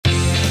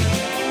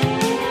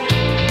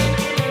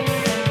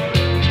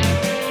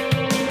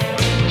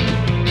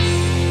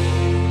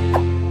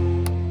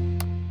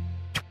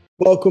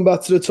Welcome back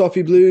to the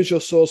Toffee Blues,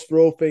 your source for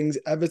all things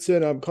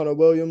Everton. I'm Connor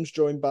Williams,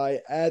 joined by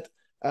Ed.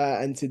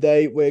 And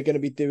today we're going to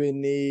be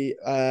doing the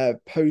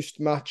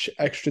post-match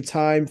extra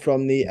time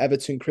from the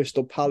Everton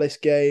Crystal Palace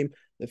game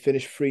that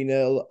finished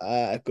 3-0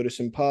 at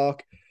Goodison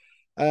Park.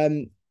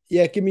 Um,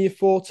 yeah, give me your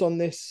thoughts on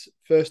this,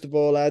 first of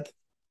all, Ed.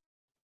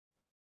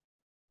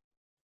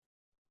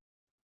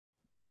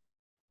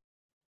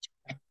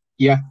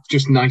 Yeah,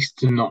 just nice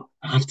to not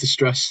have to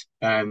stress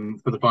for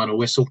the final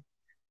whistle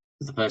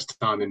for the first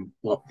time in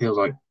what feels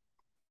like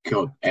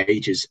God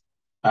ages.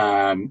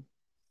 Um,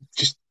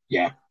 just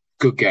yeah,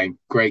 good game,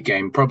 great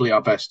game. Probably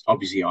our best,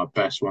 obviously our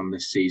best one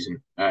this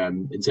season.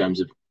 In terms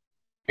of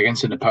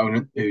against an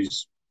opponent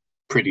who's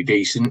pretty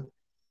decent,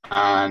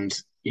 and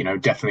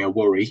definitely a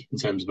worry in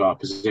terms of our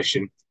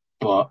position.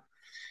 But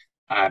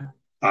I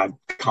I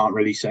can't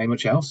really say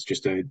much else.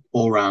 Just a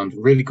all round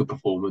really good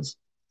performance,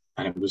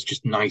 and it was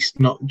just nice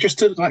not just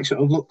to like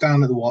sort of look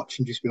down at the watch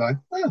and just be like,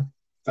 oh,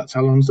 that's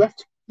how long's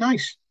left.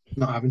 Nice,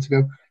 not having to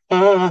go.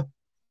 Uh,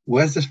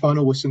 where's this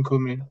final whistle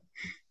coming in?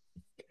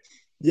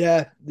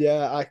 Yeah,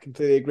 I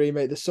completely agree,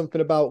 mate. There's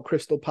something about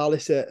Crystal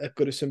Palace at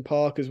Goodison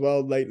Park as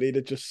well lately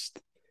that just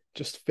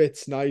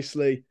fits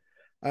nicely.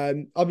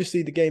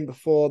 Obviously the game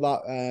before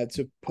that,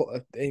 to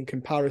put in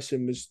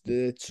comparison, was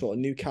the sort of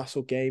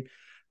Newcastle game.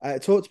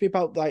 Talk to me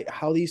about like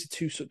how these are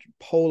two such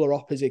polar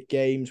opposite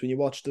games. When you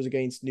watched us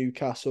against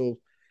Newcastle,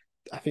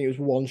 I think it was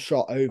one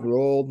shot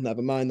overall,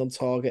 never mind on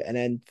target, and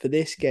then for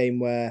this game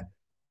where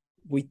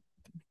we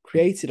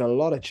created a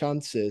lot of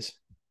chances.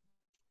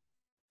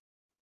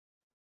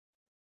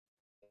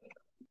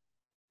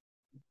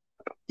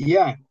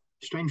 Yeah,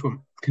 strange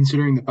one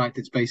considering the fact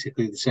it's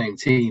basically the same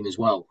team as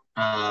well.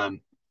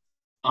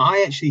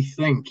 I actually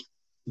think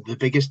the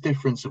biggest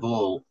difference of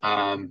all,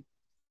 and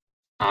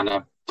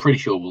I'm pretty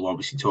sure we'll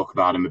obviously talk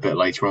about him a bit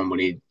later on when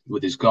he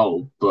with his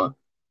goal. But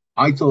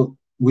I thought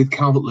with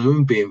Calvert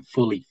Lewin being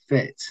fully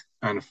fit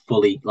and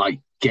fully like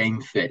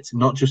game fit,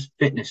 not just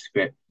fitness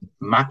fit,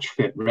 match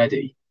fit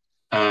ready.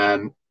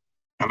 And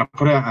I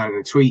put it out in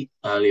a tweet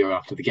earlier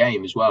after the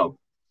game as well.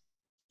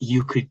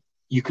 You could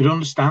you could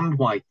understand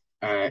why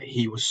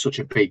he was such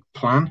a big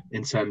plan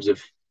in terms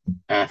of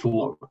for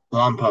what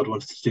Lampard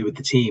wanted to do with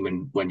the team,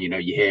 and when you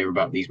hear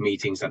about these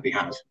meetings that they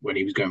had when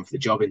he was going for the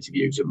job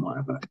interviews and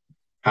whatever,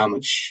 how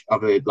much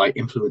of a like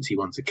influence he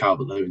wanted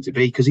Calvert Lewin to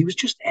be because he was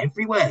just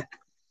everywhere,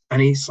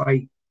 and he's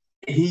like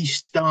he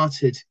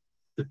started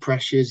the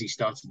pressures, he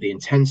started the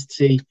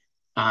intensity,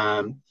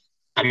 um,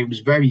 and it was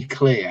very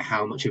clear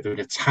how much of an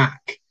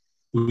attack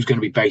was going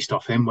to be based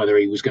off him, whether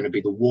he was going to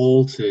be the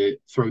wall to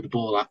throw the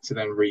ball at to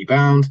then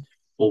rebound,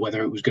 or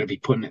whether it was going to be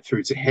putting it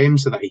through to him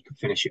so that he could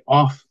finish it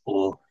off,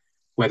 or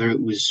whether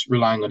it was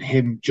relying on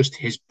him, just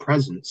his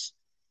presence,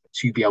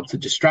 to be able to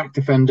distract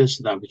defenders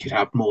so that we could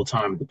have more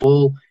time with the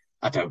ball.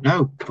 I don't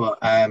know, but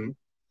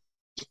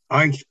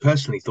I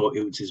personally thought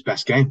it was his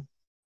best game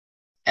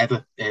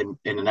ever in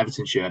an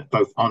Everton shirt,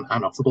 both on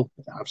and off the ball.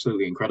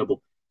 Absolutely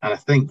incredible. And I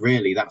think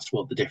really that's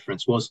what the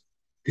difference was.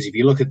 Because if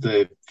you look at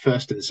the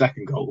first and the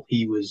second goal,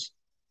 he was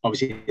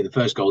obviously in the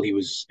first goal he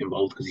was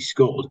involved because he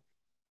scored,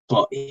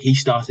 but he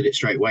started it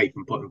straight away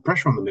from putting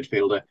pressure on the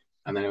midfielder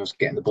and then he was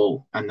getting the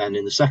ball. And then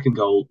in the second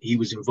goal, he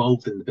was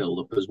involved in the build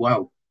up as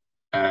well,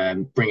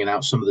 bringing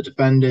out some of the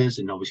defenders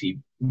and obviously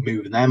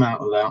moving them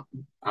out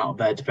of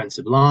their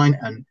defensive line.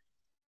 And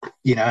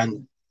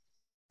and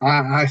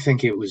I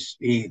think it was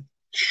he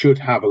should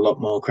have a lot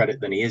more credit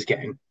than he is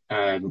getting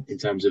in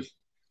terms of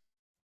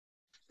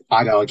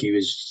I'd argue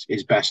his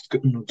best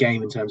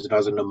game in terms of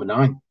as a number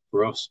nine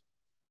for us.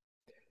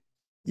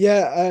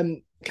 Yeah,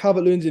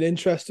 Calvert Lewin's an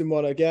interesting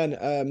one again.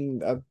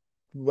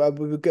 Well,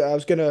 I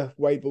was gonna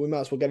wait, but we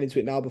might as well get into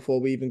it now before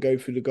we even go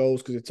through the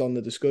goals because it's on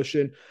the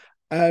discussion.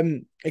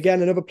 Again,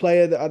 another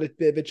player that had a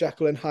bit of a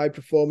Jekyll and Hyde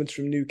performance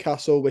from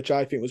Newcastle, which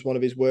I think was one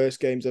of his worst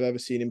games I've ever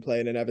seen him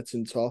playing in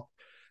Everton top.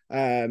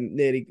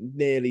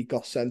 Nearly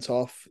got sent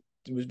off.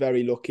 Was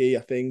very lucky,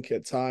 I think,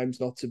 at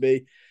times not to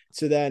be.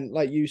 So then,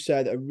 like you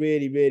said, a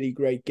really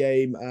great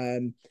game.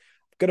 Going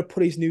to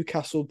put his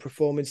Newcastle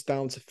performance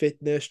down to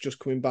fitness, just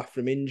coming back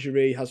from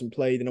injury, hasn't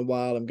played in a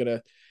while. I'm going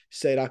to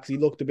say that because he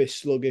looked a bit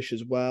sluggish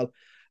as well.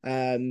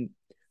 Um,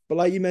 but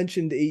like you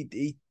mentioned,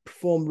 he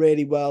performed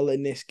really well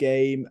in this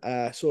game.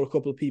 Saw a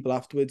couple of people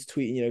afterwards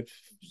tweeting,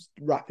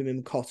 wrap him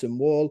in cotton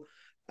wool.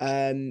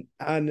 And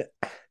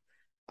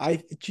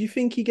do you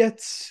think he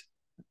gets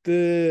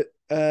the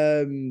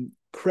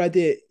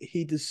credit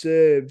he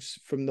deserves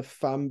from the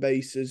fan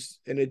bases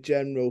in a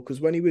general?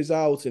 Because when he was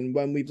out and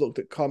when we've looked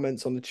at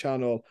comments on the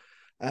channel,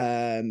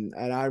 and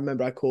I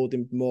remember I called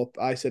him more.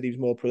 I said he was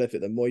more prolific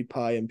than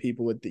Moipai, and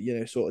people were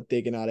sort of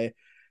digging at it.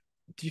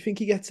 Do you think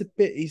he gets a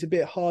bit? He's a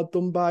bit hard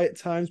done by at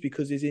times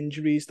because his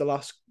injuries the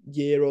last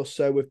year or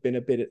so have been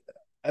a bit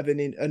of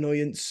an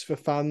annoyance for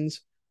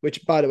fans.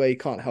 Which, by the way, you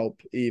can't help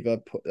either.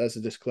 Put as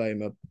a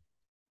disclaimer.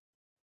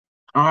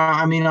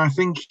 I mean, I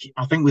think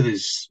with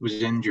his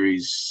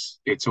injuries,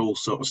 it's all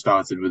sort of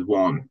started with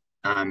one,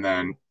 and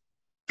then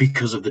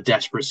because of the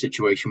desperate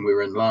situation we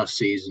were in last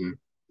season,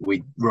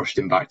 we rushed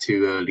him back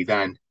too early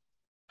then,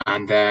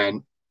 and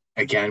then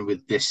again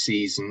with this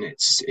season,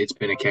 it's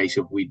been a case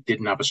of we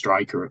didn't have a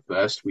striker at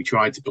first. We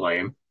tried to play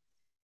him,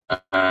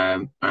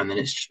 and then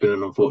it's just been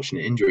an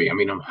unfortunate injury. I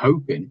mean, I'm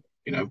hoping,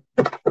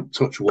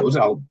 touch wood,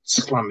 I'll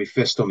slam my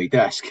fist on my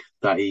desk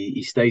that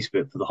he stays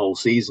fit for the whole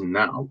season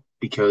now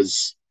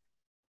because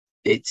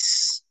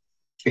it's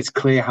it's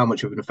clear how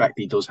much of an effect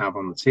he does have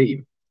on the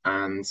team.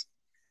 And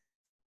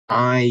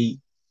I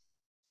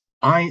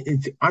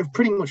I've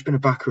pretty much been a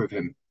backer of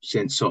him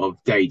since sort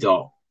of day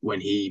dot when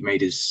he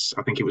made his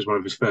I think it was one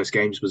of his first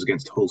games was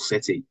against Hull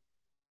City.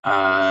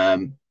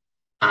 Um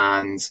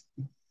and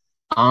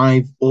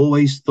I've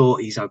always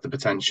thought he's had the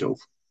potential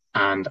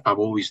and I've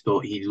always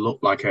thought he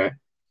looked like a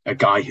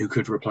guy who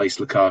could replace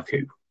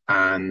Lukaku.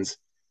 And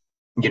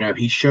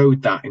he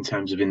showed that in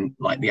terms of in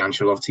like the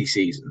Ancelotti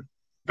season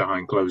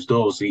behind closed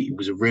doors. He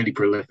was a really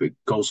prolific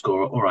goal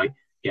scorer. All right,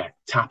 yeah,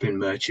 tapping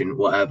merchant,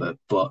 whatever.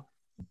 But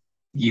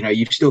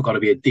you've still got to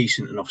be a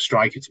decent enough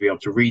striker to be able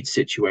to read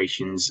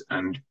situations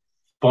and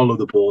follow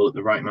the ball at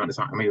the right amount of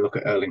time. I mean, look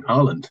at Erling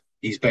Haaland.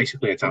 He's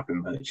basically a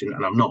tapping merchant,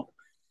 and I'm not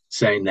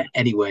saying they're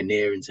anywhere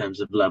near in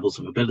terms of levels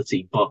of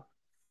ability, but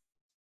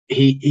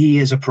he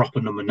is a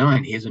proper number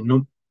nine. He is a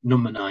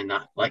number nine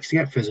that likes to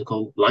get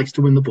physical, likes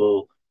to win the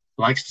ball,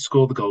 likes to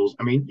score the goals.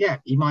 I mean, yeah,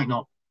 he might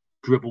not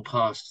dribble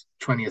past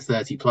 20 or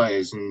 30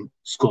 players and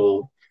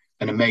score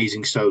an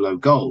amazing solo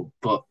goal,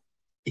 but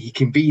he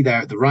can be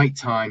there at the right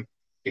time.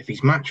 If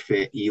he's match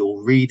fit, he'll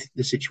read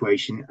the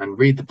situation and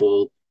read the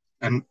ball.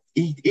 And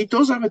he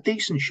does have a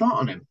decent shot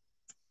on him.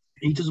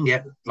 He doesn't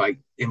get like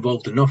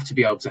involved enough to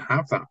be able to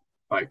have that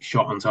like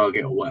shot on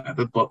target or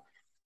whatever, but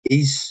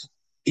he's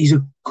he's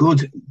a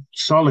good,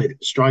 solid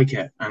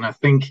striker. And I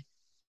think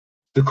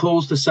the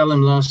calls to sell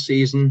him last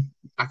season,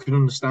 I could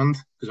understand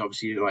because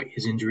obviously like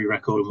his injury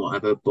record and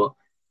whatever. But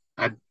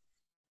I,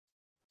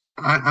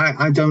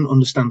 I don't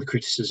understand the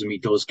criticism he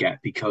does get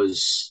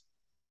because,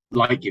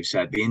 like you've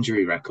said, the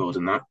injury record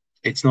and that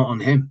it's not on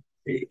him.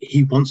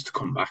 He wants to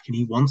come back and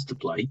he wants to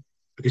play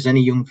because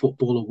any young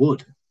footballer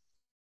would.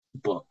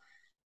 But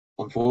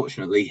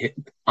unfortunately,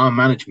 our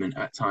management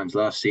at times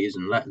last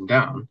season let him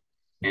down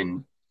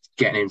in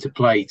getting him to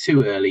play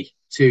too early,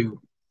 too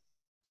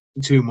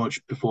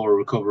much before a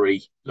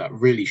recovery that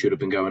really should have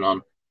been going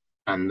on.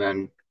 And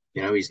then,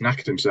 he's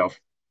knackered himself.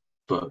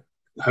 But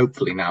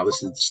hopefully now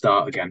this is the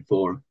start again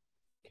for him.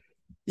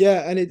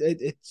 Yeah, and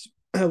it's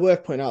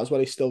worth pointing out as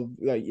well. He's still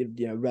like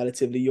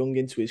relatively young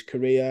into his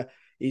career.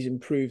 He's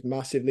improved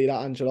massively.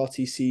 That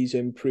Angelotti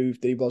season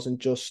proved that he wasn't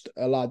just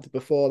a lad.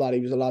 Before that,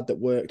 he was a lad that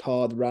worked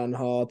hard, ran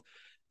hard.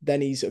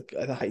 Then he's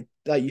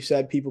like you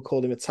said, people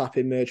called him a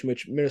tapping merchant,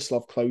 which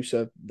Miroslav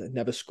Klose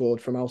never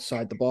scored from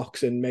outside the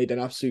box and made an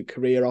absolute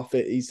career off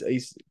it.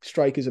 He's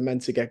strikers are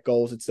meant to get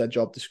goals; it's their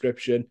job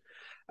description.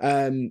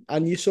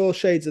 And you saw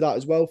shades of that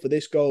as well for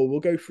this goal. We'll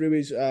go through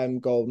his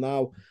goal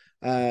now,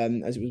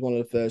 as it was one of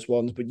the first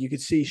ones, but you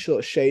could see sort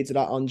of shades of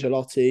that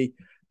Angelotti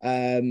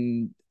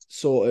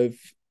sort of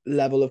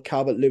level of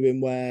Calvert Lewin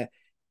where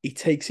he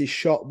takes his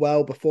shot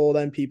well before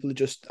then.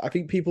 I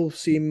think people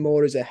see him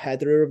more as a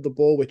header of the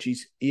ball, which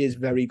he is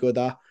very good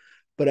at.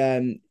 But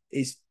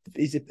his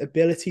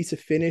ability to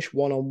finish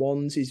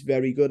one-on-ones is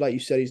very good. Like you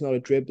said, he's not a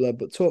dribbler.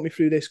 But talk me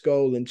through this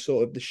goal and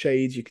sort of the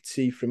shades you could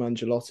see from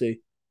Angelotti.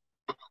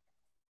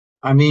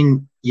 I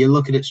mean, you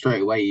look at it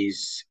straight away.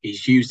 He's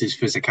used his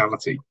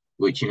physicality,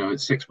 which at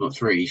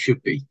 6'3" he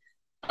should be,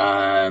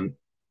 um,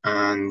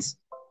 and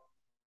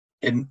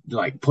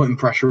like putting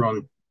pressure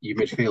on your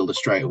midfielder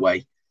straight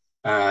away,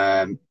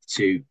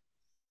 to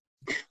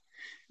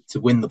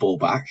win the ball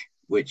back,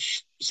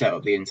 which set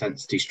up the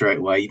intensity straight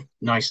away.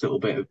 Nice little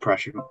bit of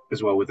pressure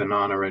as well with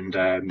Anana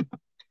and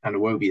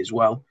Iwobi as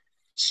well.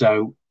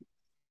 So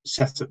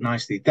set up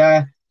nicely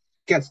there.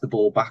 Gets the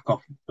ball back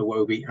off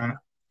Iwobi, and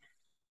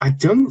I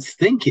don't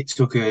think it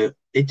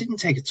didn't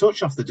take a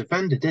touch off the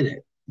defender, did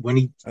it? When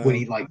he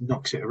like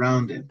knocks it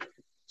around him.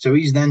 So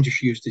he's then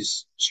just used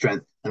his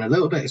strength and a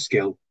little bit of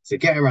skill to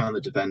get around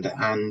the defender,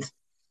 and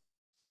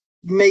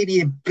maybe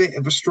a bit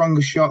of a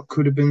stronger shot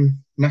could have been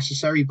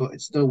necessary, but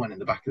it still went in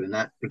the back of the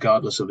net,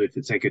 regardless of if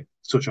it take a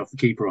touch off the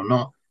keeper or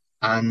not.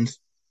 And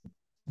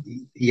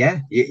yeah,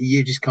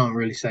 you just can't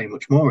really say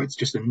much more. It's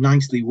just a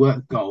nicely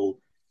worked goal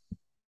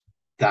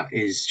that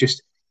is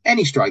just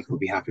any striker would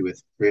be happy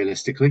with.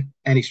 Realistically,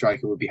 any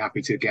striker would be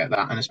happy to get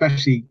that, and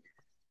especially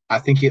I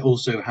think it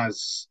also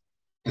has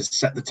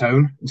set the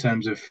tone in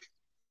terms of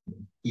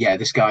yeah,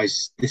 this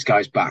guy's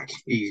back.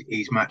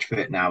 He's match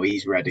fit now.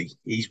 He's ready.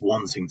 He's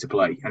wanting to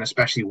play, and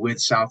especially with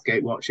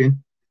Southgate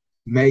watching,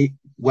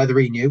 whether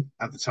he knew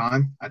at the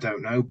time, I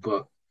don't know,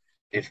 but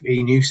if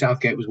he knew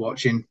Southgate was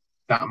watching,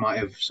 that might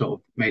have sort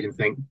of made him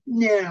think,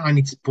 yeah, I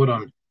need to put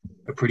on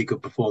a pretty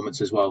good performance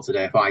as well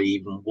today if I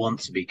even want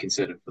to be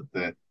considered for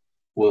the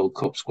World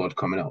Cup squad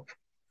coming up.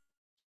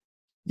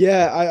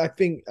 Yeah, I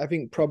think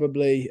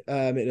probably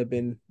it'd have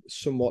been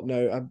somewhat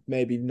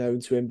maybe known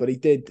to him, but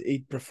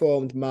he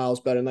performed miles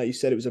better, and like you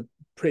said, it was a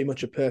pretty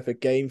much a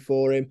perfect game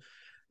for him.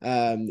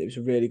 It was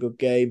a really good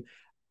game.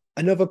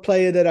 Another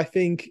player that I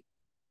think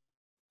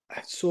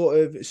sort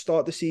of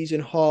start the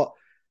season hot,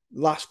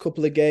 last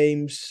couple of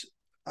games,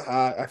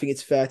 I think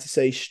it's fair to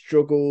say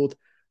struggled.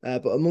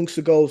 But amongst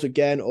the goals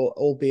again,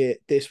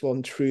 albeit this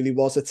one truly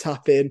was a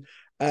tap in.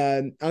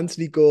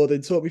 Anthony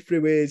Gordon, talk me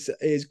through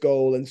his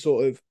goal and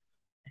sort of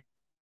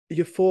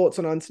your thoughts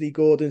on Anthony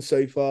Gordon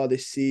so far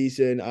this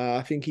season.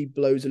 I think he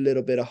blows a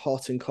little bit of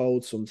hot and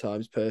cold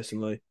sometimes,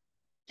 personally.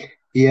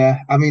 Yeah,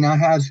 I mean, I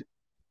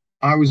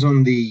was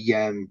on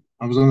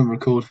the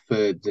record for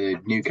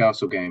the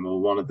Newcastle game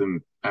or one of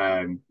them,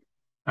 and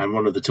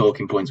one of the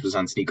talking points was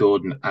Anthony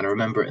Gordon, and I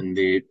remember in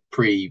the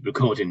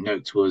pre-recording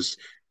notes was,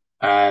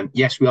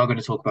 yes, we are going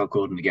to talk about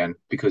Gordon again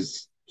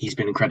because he's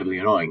been incredibly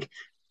annoying,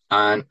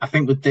 and I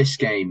think with this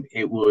game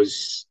it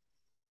was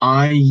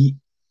I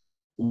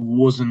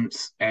wasn't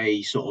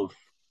a sort of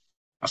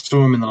I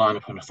saw him in the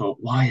lineup and I thought,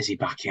 why is he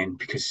back in?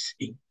 Because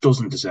he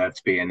doesn't deserve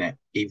to be in it.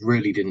 He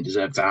really didn't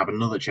deserve to have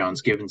another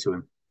chance given to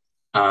him.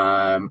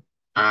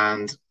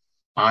 And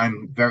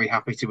I'm very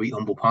happy to eat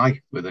humble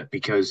pie with it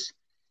because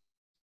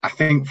I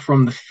think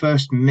from the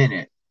first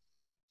minute,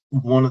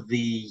 one of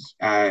the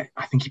I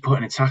think he put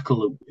in a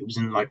tackle. It was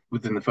in like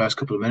within the first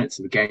couple of minutes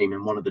of the game,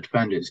 and one of the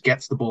defenders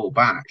gets the ball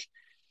back,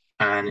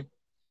 and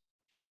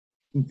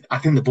I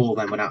think the ball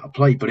then went out of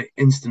play. But it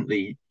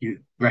instantly you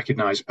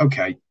recognise,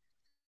 okay,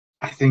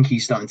 I think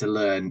he's starting to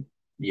learn,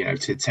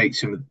 to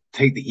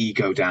take the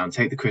ego down,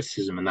 take the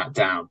criticism and that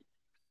down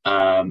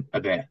a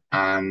bit,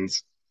 and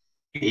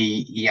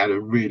he had a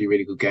really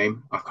really good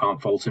game. I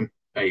can't fault him.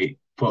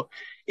 But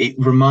it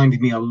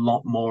reminded me a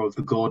lot more of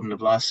the Gordon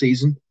of last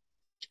season,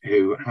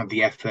 who had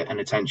the effort and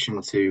attention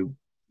to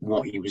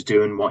what he was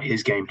doing, what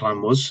his game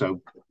plan was.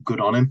 So good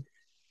on him.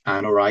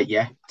 And all right,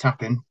 yeah,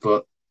 tap in.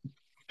 But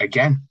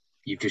again,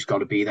 you've just got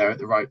to be there at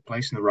the right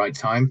place and the right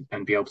time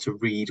and be able to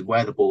read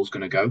where the ball's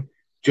going to go,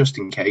 just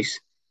in case.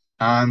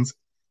 And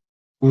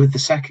with the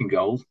second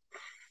goal,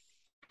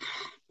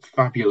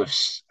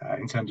 fabulous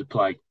in terms of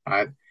play.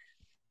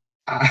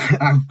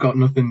 I've got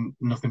nothing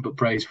but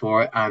praise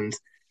for it, and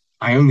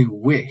I only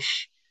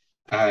wish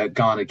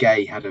Garner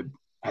Gay had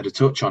a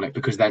touch on it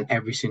because then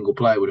every single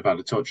player would have had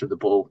a touch of the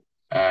ball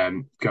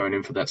going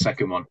in for that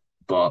second one.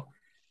 But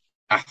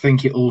I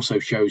think it also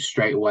shows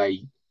straight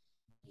away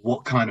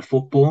what kind of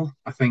football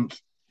I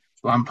think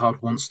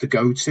Lampard wants to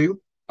go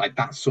to. Like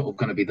that's sort of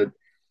going to be the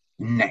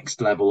next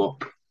level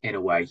up in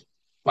a way.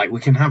 Like we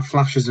can have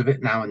flashes of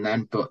it now and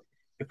then, but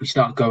if we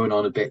start going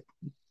on a bit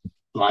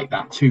like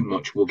that too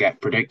much, we'll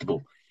get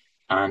predictable,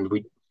 and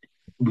we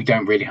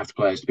don't really have the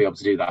players to be able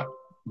to do that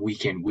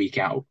week in week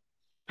out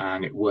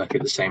and it work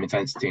at the same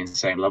intensity and the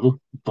same level.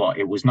 But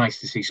it was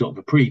nice to see sort of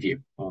a preview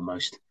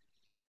almost,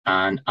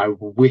 and I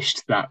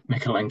wished that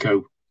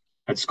Mikalenko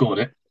had scored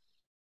it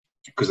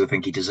because I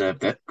think he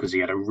deserved it because he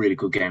had a really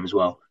good game as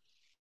well.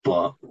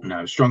 But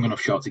no, strong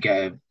enough shot to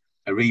get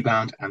a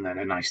rebound and then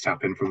a nice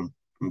tap in from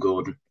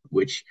Gordon,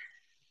 which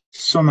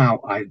somehow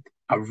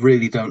I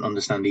really don't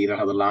understand either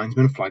how the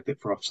linesman flagged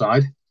it for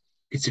offside,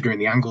 considering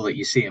the angle that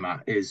you see him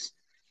at is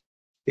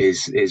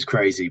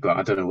crazy. But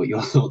I don't know what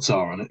your thoughts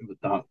are on it with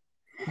that.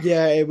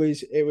 Yeah, it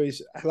was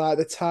like at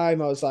the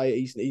time I was like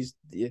he's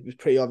it was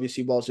pretty obvious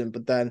he wasn't,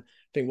 but then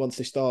I think once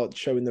they start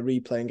showing the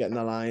replay and getting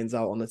the lines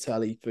out on the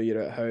telly for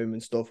you at home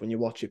and stuff, when you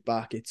watch it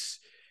back, it's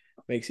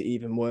makes it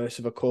even worse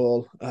of a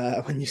call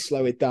when you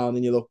slow it down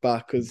and you look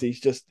back because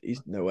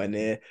he's nowhere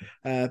near.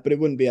 But it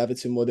wouldn't be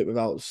Everton, would it,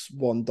 without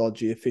one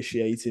dodgy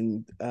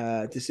officiating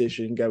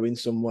decision going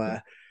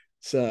somewhere.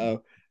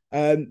 So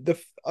the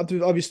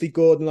obviously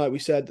Gordon, like we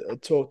said,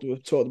 talked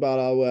about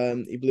how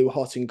he blew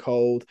hot and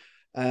cold.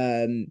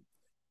 Um,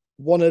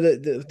 One of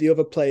the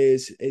other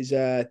players is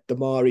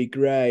Damari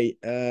Gray,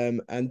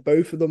 and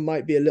both of them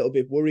might be a little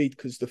bit worried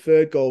because the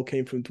third goal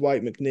came from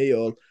Dwight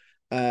McNeil,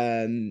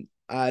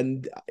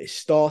 and it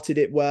started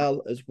it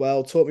well as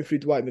well. Talk me through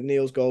Dwight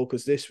McNeil's goal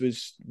because this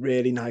was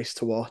really nice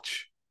to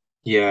watch.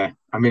 Yeah,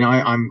 I mean,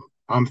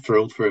 I'm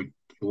thrilled for him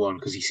for one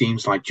because he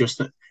seems like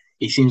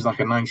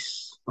a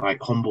nice,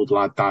 like humbled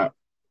lad that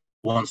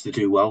wants to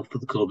do well for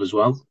the club as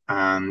well.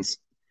 And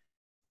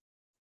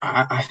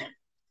I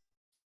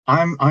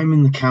I'm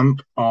in the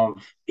camp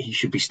of he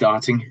should be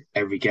starting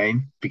every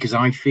game because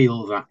I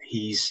feel that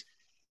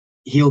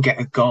he'll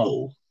get a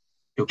goal,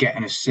 he'll get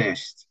an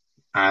assist,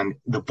 and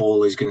the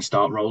ball is going to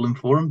start rolling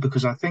for him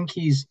because I think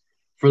he's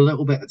for a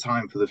little bit of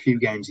time for the few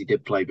games he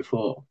did play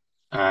before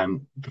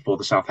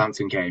the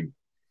Southampton game,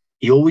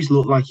 he always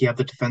looked like he had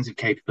the defensive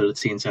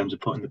capability in terms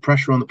of putting the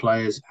pressure on the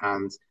players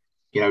and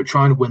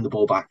trying to win the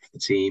ball back for the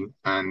team,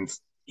 and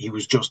he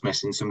was just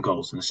missing some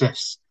goals and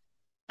assists.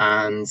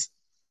 And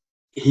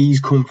he's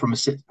come from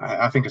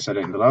I think I said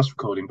it in the last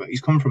recording, but he's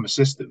come from a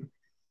system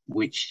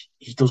which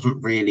he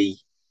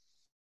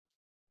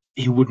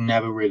would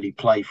never really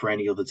play for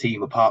any other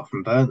team apart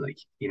from Burnley.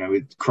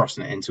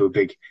 Crossing it into a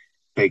big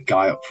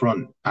guy up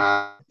front.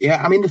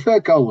 Yeah, I mean the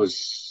third goal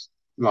was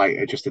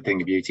like just a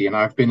thing of beauty, and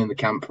I've been in the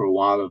camp for a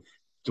while of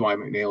Dwight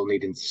McNeil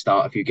needing to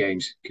start a few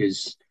games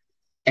because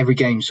every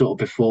game sort of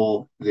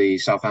before the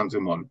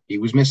Southampton one, he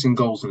was missing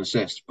goals and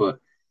assists, but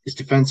his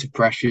defensive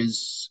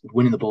pressures,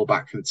 winning the ball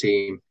back for the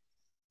team,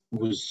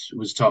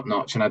 was top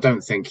notch, and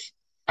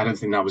I don't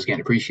think that was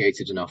getting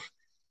appreciated enough.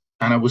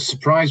 And I was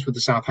surprised with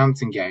the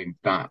Southampton game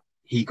that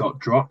he got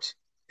dropped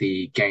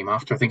the game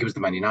after. I think it was the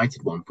Man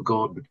United one for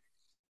Gordon.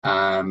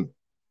 Um,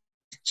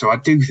 so I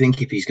do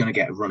think if he's going to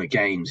get a run of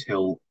games,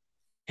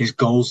 his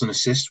goals and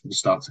assists will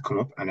start to come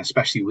up, and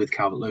especially with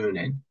Calvert-Lewin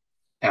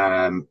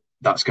in,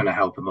 that's going to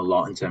help him a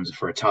lot in terms of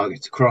for a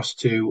target to cross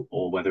to,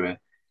 or whether,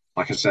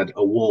 like I said,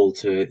 a wall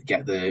to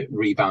get the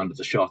rebound of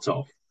the shot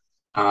off.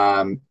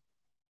 Um,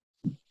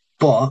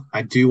 but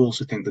I do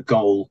also think the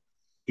goal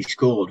he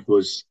scored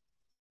was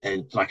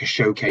like a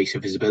showcase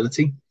of his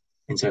ability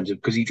in terms of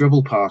because he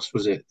dribbled past,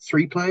 was it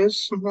three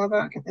players, something like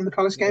that in the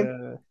Palace game?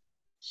 Yeah,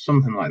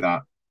 Something like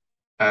that.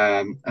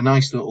 A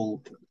nice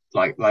little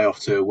like layoff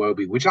to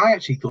Iwobi, which I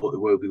actually thought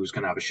Iwobi was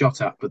going to have a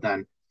shot at, but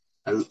then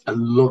a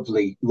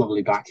lovely,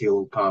 lovely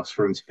backheel pass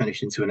for him to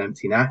finish into an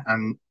empty net,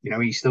 and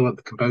he still had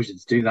the composure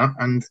to do that.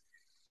 And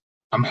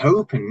I'm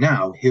hoping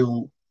now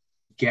he'll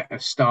get a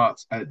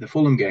start at the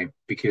Fulham game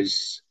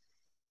because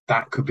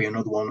that could be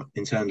another one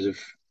in terms of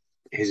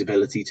his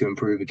ability to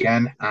improve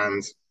again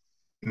and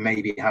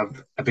maybe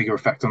have a bigger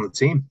effect on the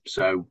team.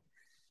 So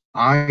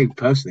I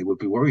personally would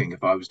be worrying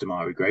if I was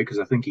Damari Gray because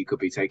I think he could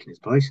be taking his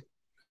place.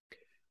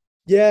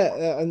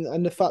 yeah,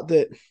 and the fact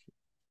that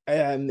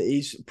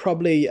he's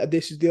probably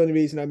this is the only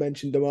reason I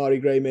mentioned Damari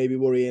Gray maybe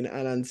worrying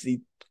and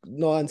Anthony,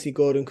 not Anthony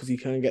Gordon because he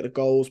can get the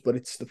goals, but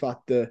it's the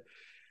fact that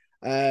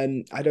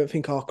I don't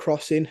think our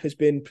crossing has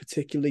been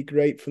particularly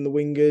great from the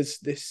wingers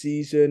this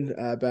season.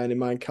 Bearing in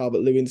mind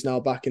Calvert Lewin's now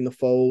back in the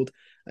fold,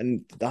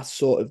 and that's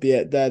sort of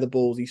they're the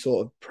balls he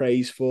sort of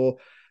prays for.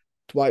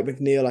 Dwight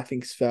McNeil, I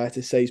think it's fair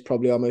to say, is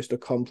probably our most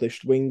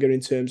accomplished winger in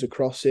terms of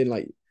crossing.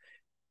 Like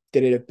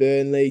did it at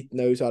Burnley,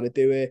 knows how to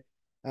do it.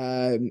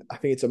 I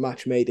think it's a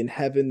match made in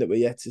heaven that we're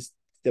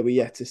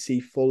yet to see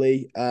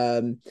fully.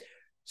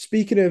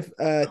 Speaking of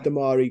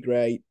Damari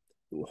Gray,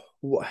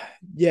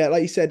 yeah,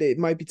 like you said, it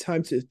might be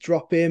time to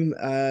drop him.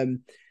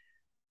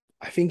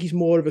 I think he's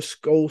more of a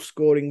goal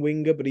scoring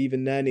winger, but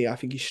even then, I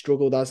think he's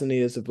struggled, hasn't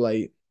he, as of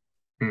late?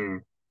 Hmm.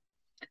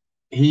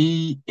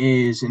 He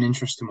is an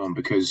interesting one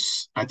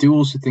because I do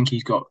also think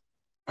he's got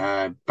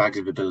bags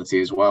of ability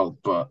as well.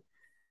 But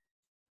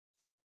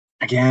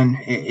again,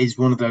 it is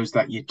one of those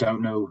that you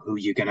don't know who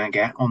you're gonna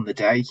get on the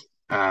day.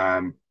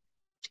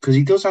 Because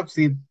he does have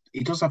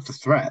the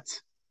threat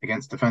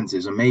against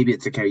defenses, and maybe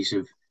it's a case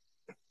of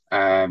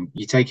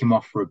you take him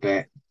off for a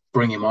bit,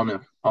 bring him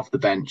on off the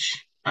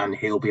bench, and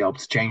he'll be able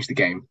to change the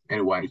game in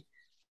a way.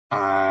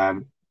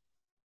 Um,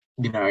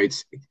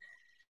 it's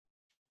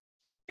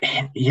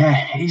yeah,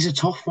 he's a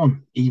tough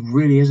one. He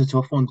really is a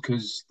tough one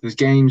because there's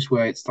games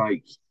where it's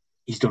like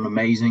he's done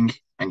amazing,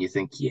 and you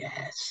think,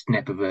 yeah,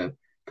 snip of a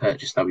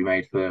purchase that we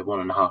made for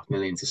 1.5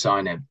 million to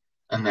sign him,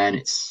 and then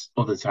it's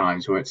other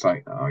times where it's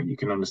like, oh, you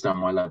can understand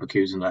why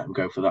Leverkusen let him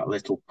go for that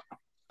little.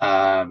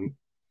 Um,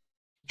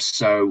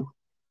 so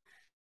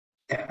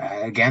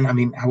again, I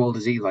mean, how old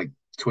is he? Like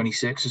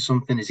 26 or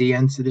something? Has he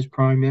entered his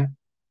prime yet?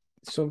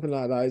 Something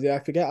like that. Yeah, I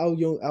forget how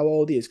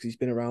old he is because he's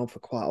been around for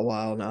quite a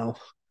while now.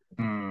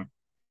 Hmm.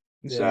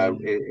 Yeah, So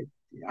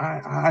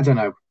I don't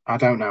know. I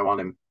don't know on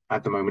him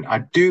at the moment. I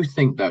do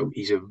think though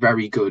he's a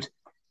very good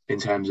in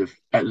terms of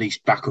at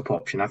least backup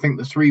option. I think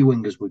the three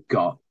wingers we've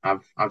got,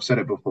 I've said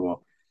it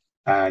before,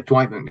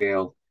 Dwight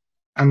McNeil,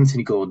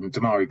 Anthony Gordon,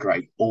 Damari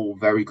Gray, all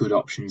very good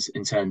options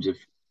in terms of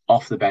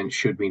off the bench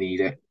should we need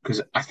it.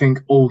 Because I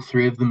think all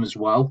three of them as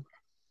well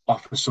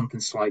offer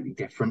something slightly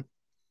different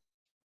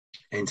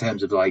in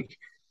terms of like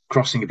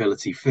crossing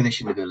ability,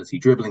 finishing ability,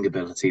 dribbling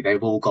ability.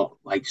 They've all got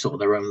like sort of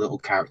their own little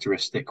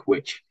characteristic,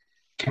 which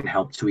can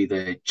help to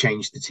either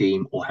change the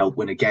team or help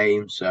win a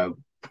game. So,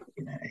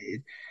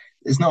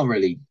 it's not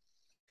really.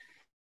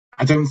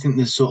 I don't think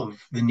there's sort of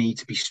the need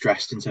to be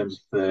stressed in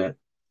terms of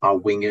our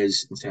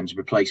wingers, in terms of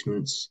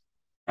replacements.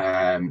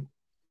 Um,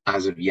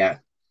 as of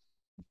yet,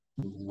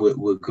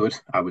 we're good.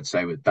 I would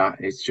say with that,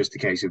 it's just a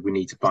case of we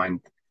need to find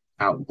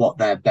out what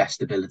their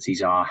best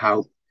abilities are,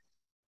 how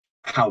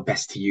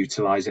best to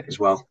utilize it as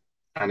well.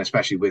 And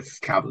especially with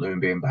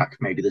Calvert-Lewin being back,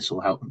 maybe this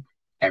will help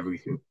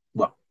everything.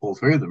 Well, all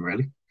three of them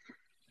really.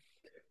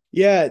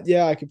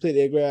 yeah, I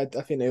completely agree. I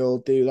think they all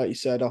do, like you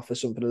said, offer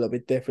something a little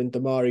bit different.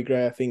 Damari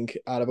Gray, I think,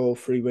 out of all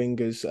three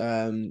wingers,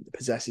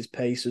 possesses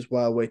pace as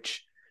well,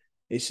 which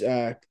is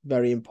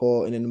very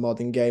important in the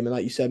modern game. And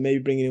like you said,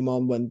 maybe bringing him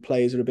on when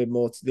players are a bit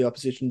more, the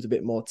opposition's a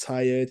bit more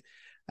tired,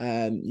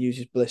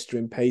 uses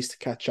blistering pace to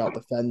catch out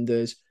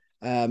defenders,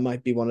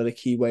 might be one of the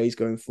key ways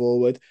going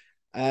forward.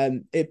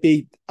 It'd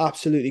be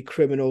absolutely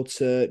criminal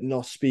to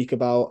not speak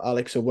about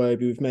Alex Iwobi.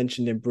 We've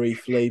mentioned him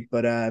briefly,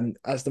 but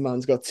as the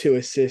man's got 2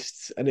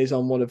 assists and is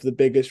on one of the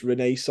biggest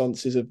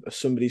renaissances of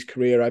somebody's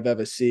career I've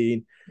ever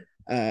seen,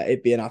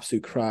 it'd be an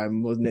absolute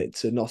crime, wouldn't it,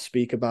 to not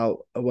speak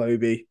about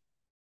Iwobi?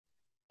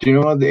 Do you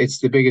know what? It's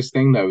the biggest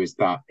thing though is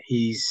that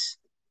he's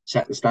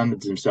set the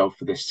standards himself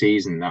for this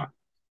season that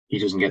he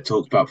doesn't get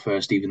talked about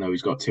first, even though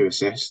he's got 2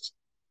 assists.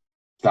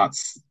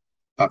 That's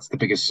that's the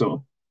biggest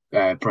sort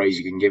of praise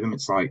you can give him.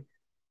 It's like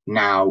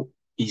now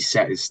he's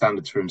set his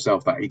standards for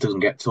himself that he doesn't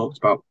get talked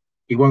about.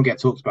 He won't get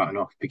talked about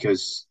enough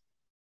because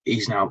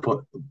he's now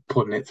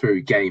putting it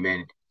through game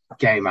in,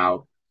 game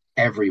out.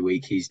 Every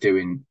week he's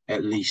doing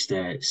at least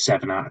a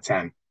 7 out of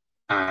 10.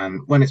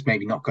 And when it's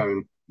maybe not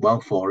going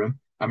well for him,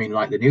 I mean,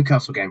 like the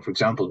Newcastle game, for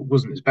example, it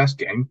wasn't his best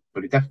game,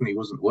 but it definitely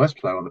wasn't the worst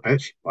player on the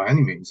pitch by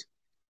any means.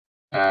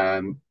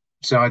 Um,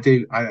 so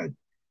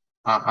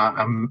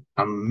I'm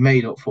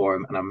made up for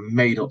him, and I'm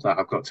made up that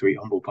I've got to eat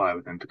humble pie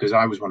with him because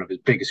I was one of his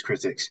biggest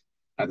critics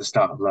at the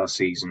start of last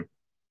season.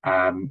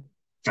 Um,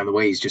 and the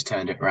way he's just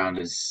turned it around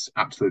is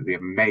absolutely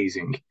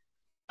amazing.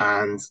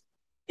 And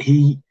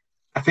he,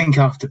 I think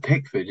after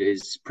Pickford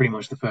is pretty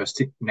much the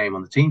first name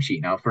on the team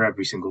sheet now for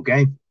every single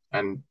game.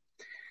 And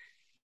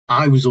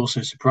I was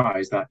also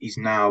surprised that he's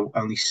now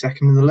only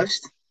second in the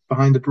list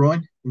behind De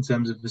Bruyne in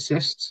terms of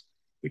assists,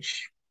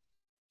 which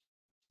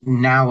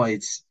now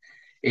it's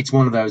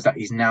one of those that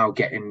he's now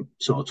getting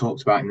sort of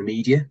talked about in the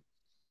media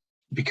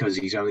because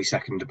he's only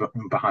second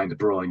behind De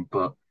Bruyne.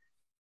 But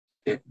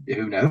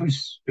who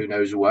knows? Who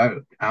knows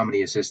how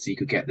many assists he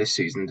could get this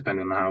season,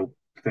 depending on how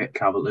fit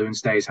Calvert-Lewin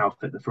stays, how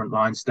fit the front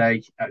line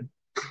stay.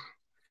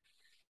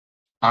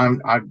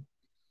 I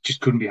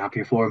just couldn't be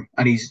happier for him,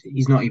 and he's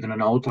not even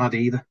an old lad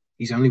either.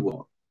 He's only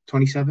what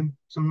 27,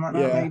 something like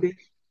that, Yeah, maybe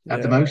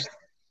at the yeah, most.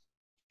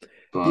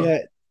 But yeah.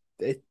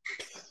 It,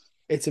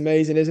 it's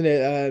amazing, isn't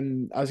it?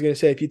 I was going to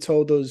say, if you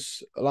told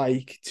us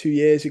like 2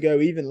 years ago,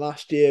 even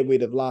last year,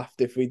 we'd have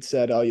laughed if we'd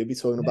said, "Oh, you'll be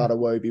talking yeah, about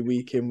Iwobi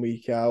week in,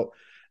 week out,"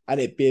 and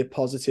it'd be a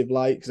positive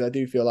light because I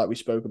do feel like we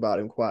spoke about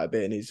him quite a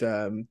bit in his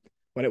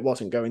when it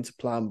wasn't going to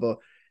plan. But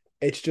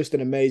it's just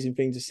an amazing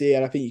thing to see,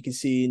 and I think you can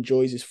see he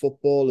enjoys his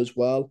football as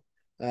well,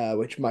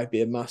 which might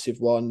be a massive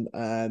one.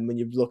 When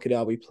you look at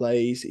how he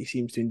plays, he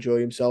seems to enjoy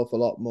himself a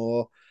lot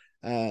more.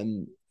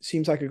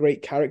 Seems like a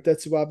great character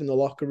to have in the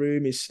locker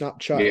room. His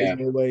Snapchat is yeah,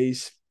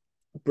 always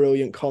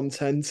brilliant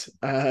content.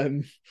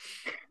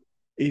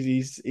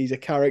 He's a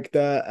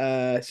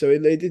character. So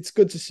it's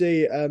good to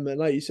see. And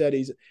like you said,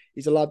 he's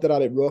a lad that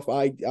had it rough.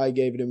 I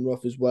gave it him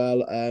rough as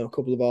well. A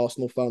couple of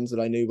Arsenal fans that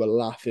I knew were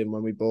laughing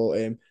when we bought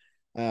him.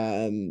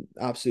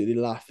 Absolutely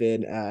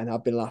laughing, and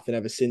I've been laughing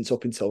ever since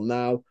up until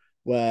now,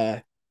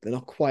 where they're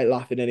not quite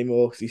laughing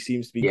anymore because he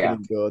seems to be yeah,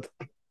 coming good.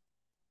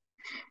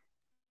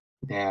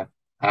 yeah.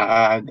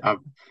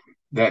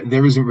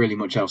 There isn't really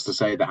much else to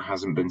say that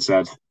hasn't been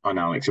said on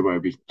Alex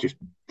Iwobi. Just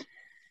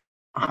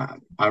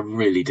I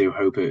really do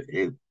hope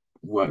it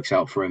works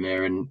out for him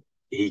here and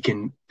he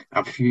can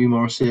have a few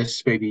more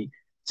assists, maybe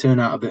turn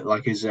out a bit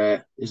like his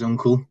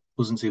uncle.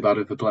 Wasn't too bad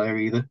of a player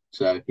either.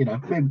 So,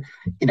 maybe,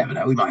 you never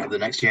know. We might have the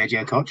next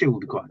JJ Okocha, would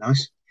be quite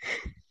nice.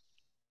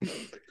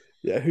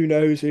 Yeah, who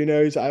knows? Who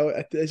knows?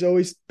 There's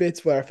always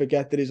bits where I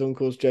forget that his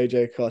uncle's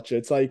JJ Kocher.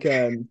 It's like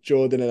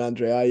Jordan and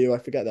Andre Ayew.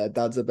 I forget their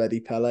dad's a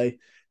Betty Pele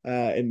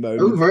in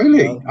Oh, moments as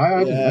really? well.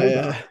 I didn't Yeah, know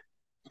that.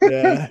 yeah,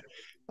 yeah.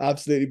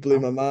 Absolutely blew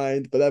my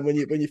mind. But then when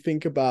you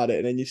think about it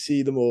and then you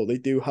see them all, they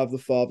do have the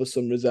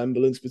father-son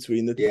resemblance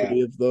between the Yeah,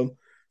 three of them.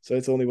 So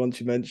it's only once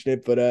you mention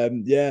it. But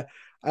yeah,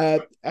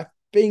 I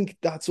think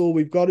that's all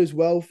we've got as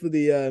well for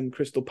the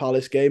Crystal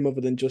Palace game,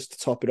 other than just to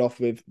top it off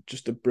with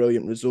just a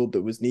brilliant result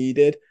that was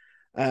needed.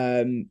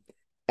 Um,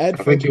 Ed,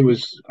 I think thank it you.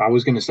 was. I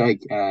was going to say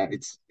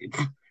it's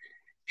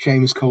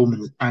Seamus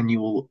Coleman's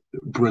annual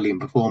brilliant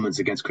performance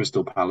against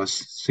Crystal Palace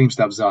seems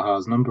to have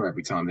Zaha's number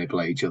every time they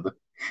play each other.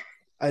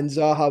 And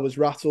Zaha was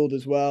rattled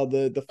as well.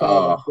 The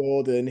father Oh,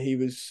 Gordon, he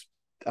was,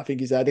 I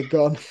think his head had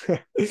gone.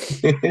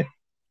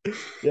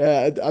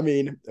 Yeah, I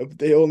mean,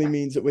 it only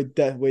means that we're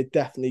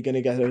definitely going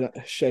to get a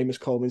Seamus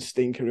Coleman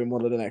stinker in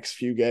one of the next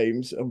few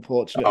games,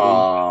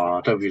 unfortunately.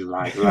 oh, don't be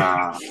like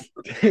that.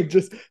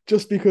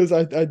 just because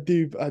I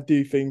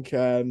do think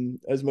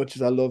as much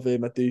as I love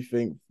him, I do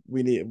think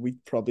we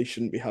probably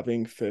shouldn't be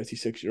having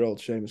 36-year-old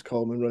Seamus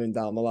Coleman running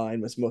down the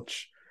line as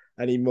much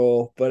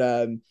anymore.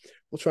 But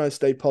we'll try and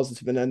stay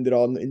positive and end it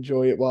on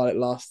enjoy it while it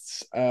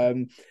lasts.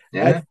 Ed,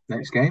 Yeah,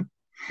 next game.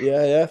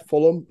 yeah,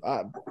 Fulham,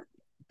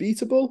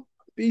 beatable,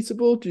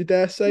 beatable. Do you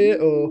dare say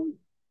it? Or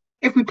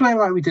If we play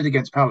like we did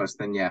against Palace,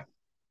 then yeah.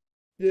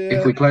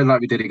 If yeah, we play like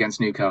we did against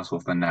Newcastle,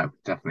 then no,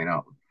 definitely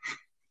not.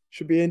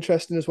 should be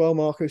interesting as well.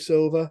 Marco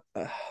Silva.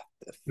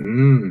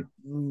 Mm.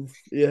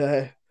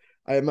 Yeah,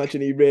 I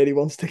imagine he really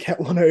wants to get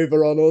one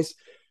over on us.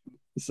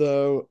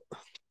 So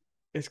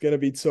it's going to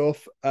be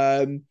tough.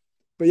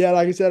 But yeah,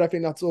 like I said, I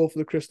think that's all for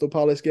the Crystal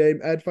Palace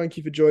game. Ed, thank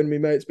you for joining me,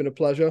 mate. It's been a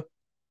pleasure.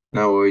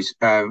 No worries.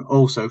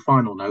 Also,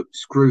 final note: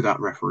 screw that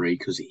referee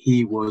because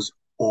he was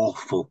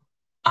awful,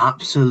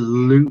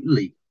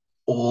 absolutely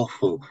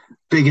awful.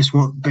 Biggest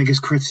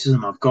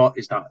criticism I've got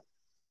is that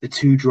the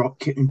two drop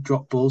kick and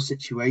drop ball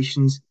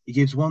situations. He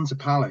gives one to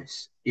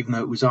Palace, even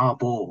though it was our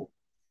ball,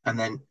 and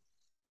then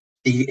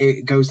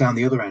it goes down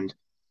the other end,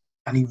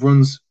 and he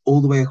runs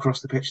all the way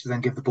across the pitch to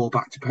then give the ball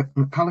back to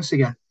Palace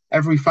again.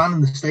 Every fan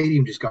in the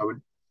stadium just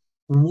going,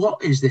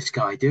 "What is this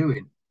guy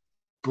doing?"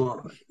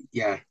 But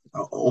yeah,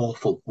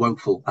 awful,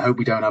 woeful. I hope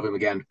we don't have him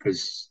again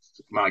because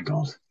my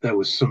God, there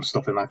was some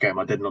stuff in that game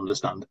I didn't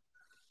understand.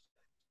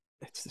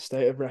 It's the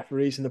state of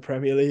referees in the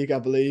Premier League, I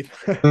believe.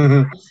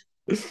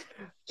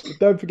 But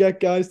don't forget,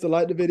 guys, to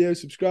like the video,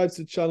 subscribe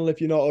to the channel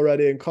if you're not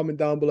already, and comment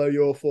down below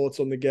your thoughts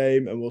on the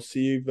game. And we'll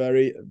see you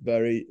very,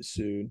 very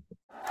soon.